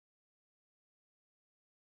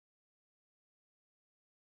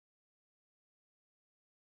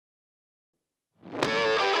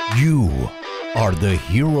You are the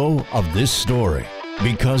hero of this story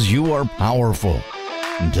because you are powerful.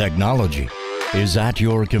 Technology is at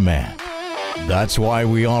your command. That's why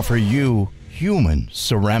we offer you human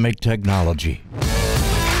ceramic technology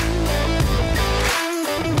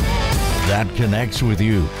that connects with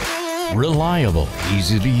you. Reliable,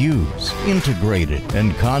 easy to use, integrated,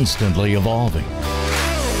 and constantly evolving.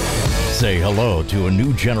 Say hello to a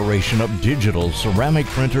new generation of digital ceramic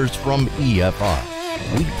printers from EFI.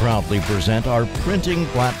 We proudly present our Printing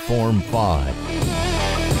Platform 5.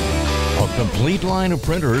 A complete line of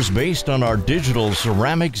printers based on our digital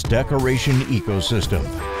ceramics decoration ecosystem,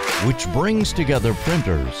 which brings together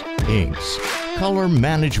printers, inks, color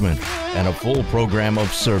management, and a full program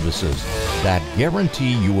of services that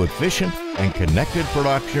guarantee you efficient and connected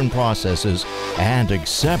production processes and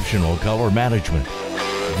exceptional color management.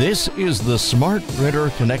 This is the smart printer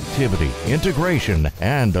connectivity, integration,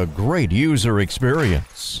 and a great user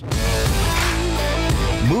experience.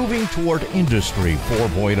 Moving toward Industry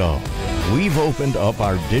 4.0, we've opened up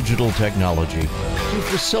our digital technology to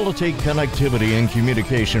facilitate connectivity and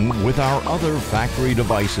communication with our other factory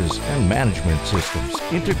devices and management systems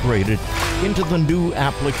integrated into the new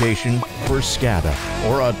application for SCADA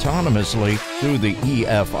or autonomously through the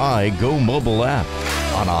EFI Go mobile app.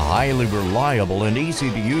 On a highly reliable and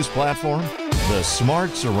easy-to-use platform, the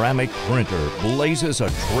Smart Ceramic Printer blazes a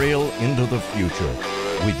trail into the future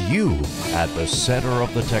with you at the center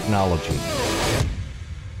of the technology.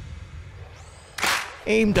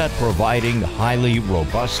 Aimed at providing highly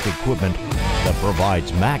robust equipment that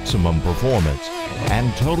provides maximum performance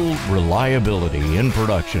and total reliability in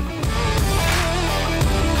production.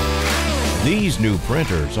 These new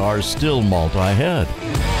printers are still multi-head,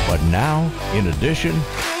 but now, in addition,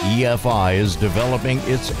 EFI is developing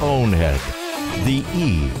its own head, the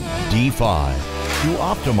E-D5, to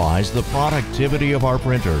optimize the productivity of our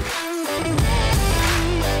printers.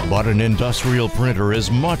 But an industrial printer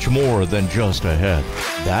is much more than just a head.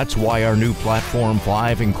 That's why our new Platform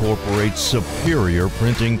 5 incorporates superior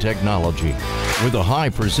printing technology with a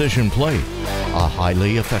high-precision plate, a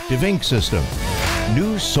highly effective ink system,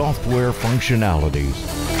 new software functionalities,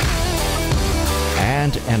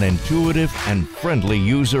 and an intuitive and friendly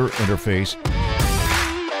user interface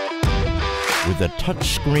with a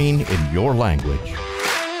touchscreen in your language.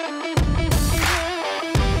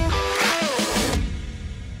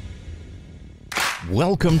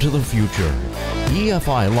 Welcome to the future.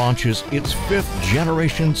 EFI launches its 5th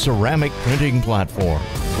generation ceramic printing platform,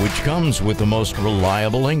 which comes with the most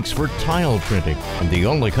reliable inks for tile printing and the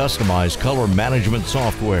only customized color management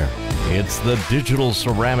software. It's the digital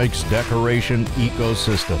ceramics decoration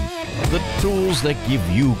ecosystem, the tools that give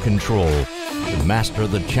you control to master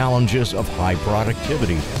the challenges of high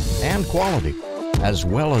productivity and quality, as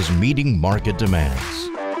well as meeting market demands.